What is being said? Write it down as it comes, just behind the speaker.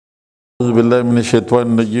اعوذ باللہ من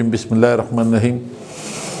الشیطان الرجیم بسم اللہ الرحمن الرحیم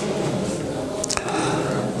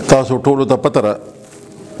تاسو ټولو ته پته ده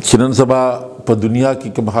چې نن سبا په دنیا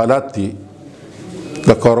کې کوم حالات دي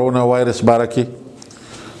د کرونا وایرس باره کې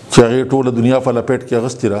چې هغې ټوله دنیا په لپیټ کې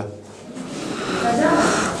اغوستې ده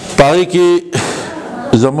په هغې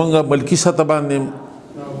کې زمونږ ملکي سطح باندې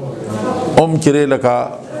هم چې لکه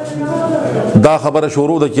دا خبره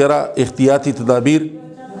شروع ده چې یاره احتیاطي تدابیر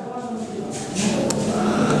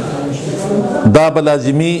دا به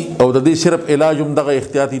لازمي او د دې صرف علاج هم دغه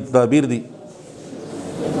احتیاطي تدابیر دي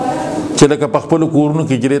چې لکه په خپلو کورونو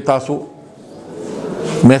کې چې تاسو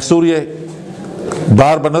محصور یې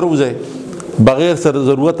بهر به نه روځئ بغیر سره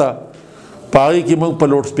ضرورته په هغې کې موږ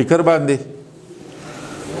په لوډ سپیکر باندې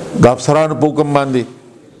د افسرانو په حکم باندې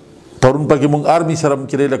پرون پکې موږ آرمي سره هم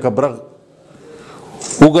چې لکه برغ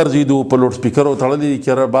وګرځېدو په لوډ سپیکرو تړلي دي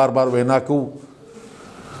چې بار بار وینا کوو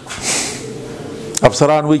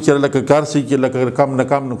افسران وایي چې لکه کار شي چې لکه کم نه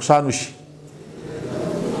کم نقصان وشي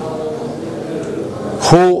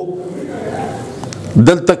خو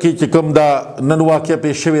دلته کې چې کوم دا نن واقع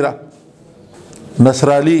پیښ شوې ده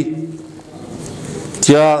نصرالي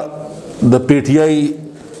چې د پی ټي آی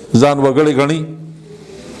ځان وګړی ګڼي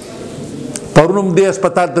پرون هم دې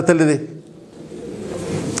هسپتال ته تللی دی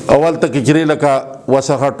اول ته کې چې لکه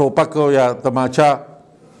وسخه ټوپک یا تماچا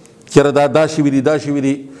چېرې دا شوي دي دا شوي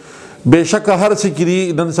دي بېشکه هر څه چې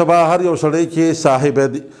دي نن سبا هر یو سړی چې صاحب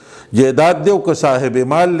جایداد دی او که صاحب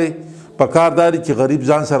مال دی په کار دا دی چې غریب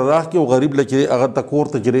ځان سره راکړي او غریب له چې هغه ته کور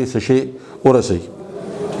ته چې څه شی ورسوي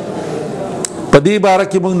په دې باره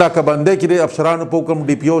کې موږ ناکهبندۍ چې افسرانو په حکم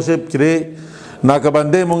ډي پي او صاحب چې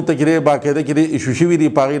ناکهبندۍ موږ ته چې باقاعده چې ایشو شوي دي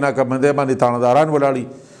په هغې ناکهبندۍ باندې تاڼهداران ولاړي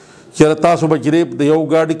چې تاسو به چې د یو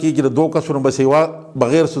ګاډي کې چې د 2 کسونو به سیوا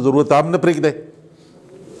بغیر څه ضرورت هم نه پرېږدئ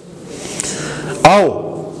او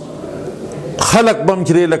خلق به هم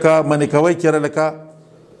چې لکه منې کوئ چې لکه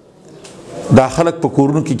دا خلق په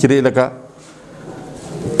کورونو کې چې لکه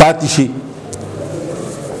پاتې شي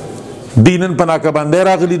دوی نن په ناکهبندۍ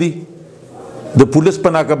راغلي دي د پولیس په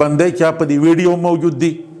ناکهبندۍ چې په دې ویډیو موجود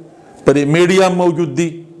دي په دې میډیا موجود دي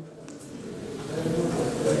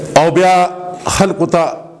او بیا خلقو ته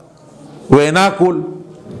وینا کول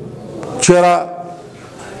چېرې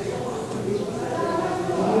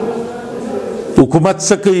حکومت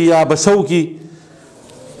څه کوي یا به څه وکړي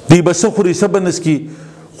دوی به څه خوري څه به نه څکي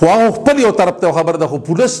خو هغه خپل یو طرف ته خبر ده خو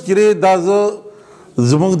پولیس چې دا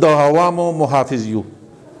زموږ د عوامو محافظ یو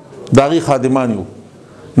د هغې خادمان یو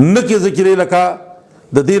نه کې زه چې لکه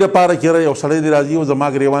د دې لپاره چې یو سړی دې راځي او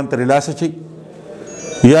زما ګریوان ته لاس اچوي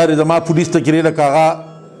یا زما پولیس ته چې لکه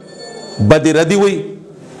هغه بد ردي وي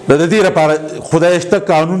د دې لپاره خدای شته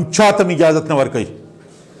قانون چاته اجازت نه ورکوي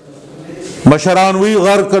مشران وی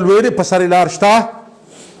غر کلویر په سر لار شته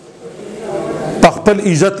په خپل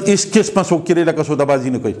عزت هیڅ قسمه څوک چې لکه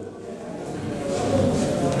سودابازي نه کوي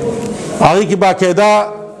هغې کې باقاعده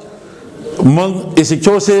موږ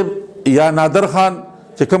ایسیچو صاحب یا نادر خان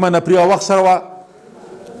چې کومه نپریه وخت سره وه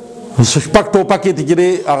شپږ ټوپکې ته چې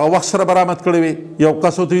هغه وخت سره برامد کړی وې یو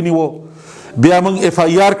کس ورته ونیوه بیا موږ اف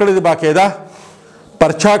آی آر کړی دی باقاعده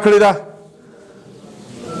پرچا کړې ده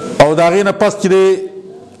او د هغې نه پس چې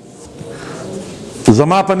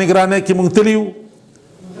زما په نګرانۍ کې موږ تللي یو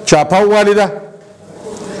چاپه ووالې ده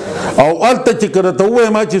او هلته چې که درته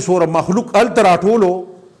ووایم چې څومره مخلوق هلته راټولو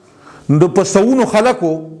نو په سوونو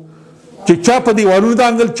خلکو چې چا په دیوالونو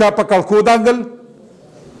دانګل چا په کړکو دانګل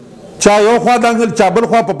چا یو خوا دانګل چا بل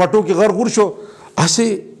خوا په پټو کې غرغور شو هسې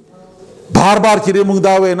بار بار چې موږ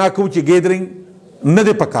دا وینا کوو چې ګیدرینګ نه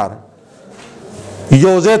دی پکار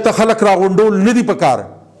یو ځای ته خلک راغونډول نه دي پکار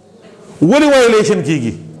ولې وایلیشن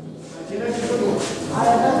کیږي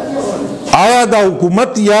آیا دا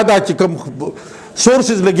حکومت یا دا چې کوم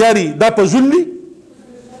سورسز لګیا دي دا په ظلم دي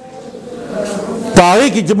په هغې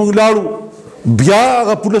کې چې موږ لاړو بیا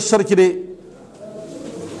هغه پولیس سره چې دی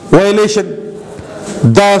وایلیشن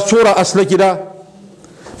دا څومره اصله کې ده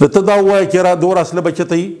نو ته دا ووایه چې را دومره اصله به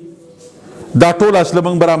چېرته وي دا ټول اصله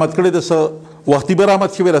موږ برامد کړې ده څه وختي برامد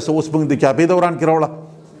شوې ده څه اوس موږ د کاپې دوران کې راوړه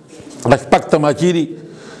شپږ تماچې دي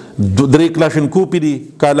 3 کلاشینکوپې دي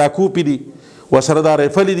کالاکوپې دي ورسره دا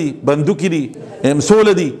رایفلې دي بندوقې دي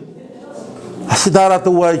M16 دي هسې دا راته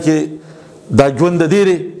ووایه چې دا ژوند د دې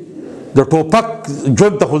دی د ټوپک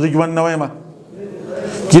ژوند ته خو زه ژوند نه وایم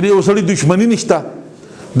چې د یو سړي دشمني نشته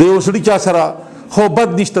د یو سړي چا سره خو بد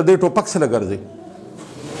نشته د ټوپک سره ګرځي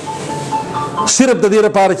صرف د دې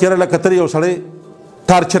لپاره چې لکه ته یو سړی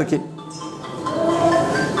ټارچر کې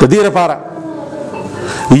په دې لپاره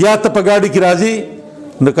یا ته په ګاډي کې راځي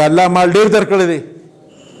نو که الله مال ډېر درکړی دی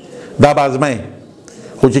دا به ازمایي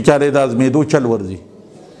خو چې چاله د ازمېدو چل ورځي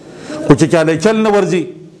خو چې چاله چل نه ورځي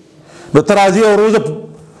نو ته راځي او روز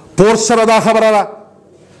فورس سره دا خبره ده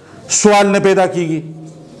سوال نه پیدا کیږي.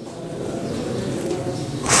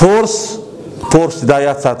 فورس دا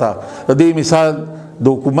یاد ساته. د دې مثال د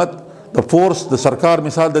حکومت د فورس د سرکار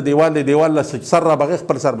مثال د دیوال له سر را بغې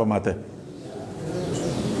خپل سر به ماته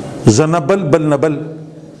زه نه بل نه بل.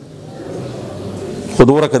 خو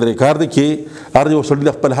دومره قدرې کار دی چې هر یو سړي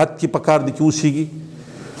له خپل حد کې پکار دی چې اوسېږي.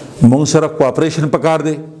 موږ سره کوآپریشن پکار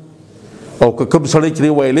دی او که کوم سړی چې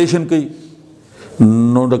وایلیشن کوي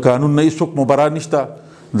نو د قانون نه هېڅوک مبرا نشته.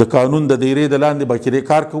 د قانون د دایرې د لاندې به چې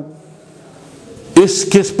کار کوو. هېڅ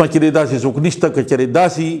قسمه چې داسې څوک نشته که چېرې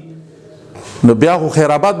داسې نو بیا خو خیر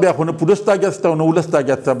آباد بیا خو نه پولیس ته اجازه او نه ولس ته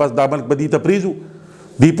اجازه. بس دا ملک به دې ته پرېږدو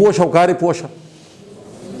دی پوه شه او کار یې پوه شه.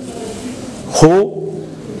 خو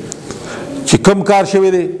چې کم کار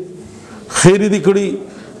شوی دی خیر دې کړي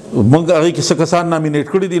موږ هغې کې څه کسان نامینیټ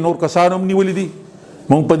کړي دي نور کسان هم نیولي دي.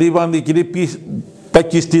 موږ په دې باندې کې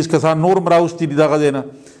 25-30 کسان نور هم راوستي دي دغه ځای نه.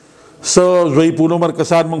 څه زوی په عمر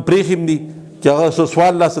کسان موږ پرېښي هم دي چې هغه څه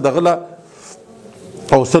سوال لا څه دغه له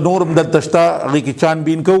او څه نور هم دلته شته هغې کې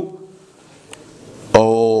چانبین کوو او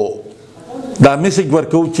دا میسج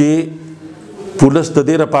ورکوو چې پولیس د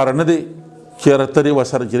دې لپاره نه دی چې ته دې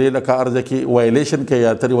ورسره جرې لکه عرضه کې وایلیشن کوي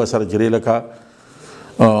یا ته دې ورسره جرې لکه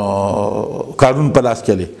قانون په لاس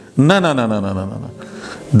کې لې. نه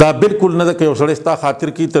دا بالکل نه ده که یو سړی ستا خاطر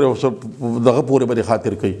کوي تر یو دغه پورې به دې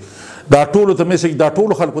خاطر کوي. دا ټولو ته میسج دا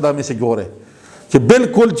ټولو خلکو دا میسج وره چې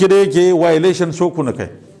بالکل چې دی چې وایلیشن څوک ونه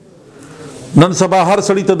کوي. نن سبا هر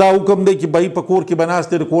سړي ته دا حکم دی چې بهی په کور کې به ناست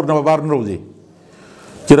دی د کور نه به بهر نه روځي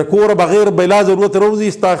چې د کوره بغیر بلا ضرورت روځي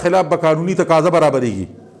ستا خلاف به قانوني تقاضا برابرېږي.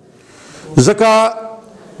 ځکه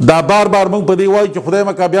دا بار موږ په دې وایو چې خدای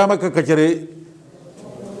مکه بیا مکه که چېرې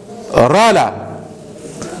راله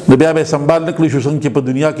نو بیا به یې سنبال نه کړی شو. څنګه چې په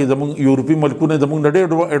دنیا کې زموږ یورپي ملکونه زموږ نه ډېر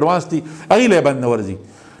ایډوانس دي هغې له یې بند نه ورځي.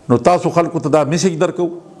 نو تاسو خلکو ته دا میسج درکوو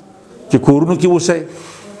چې کورونو کې اوسئ.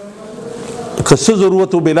 که څه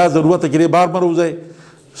ضرورت و بلا ضرورت کې بار مه روځئ.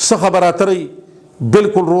 څه خبره اترئ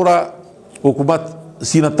بالکل روره حکومت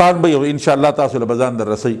سینه تان به او انشاءالله تاسو له به ځان در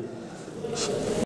رسئ.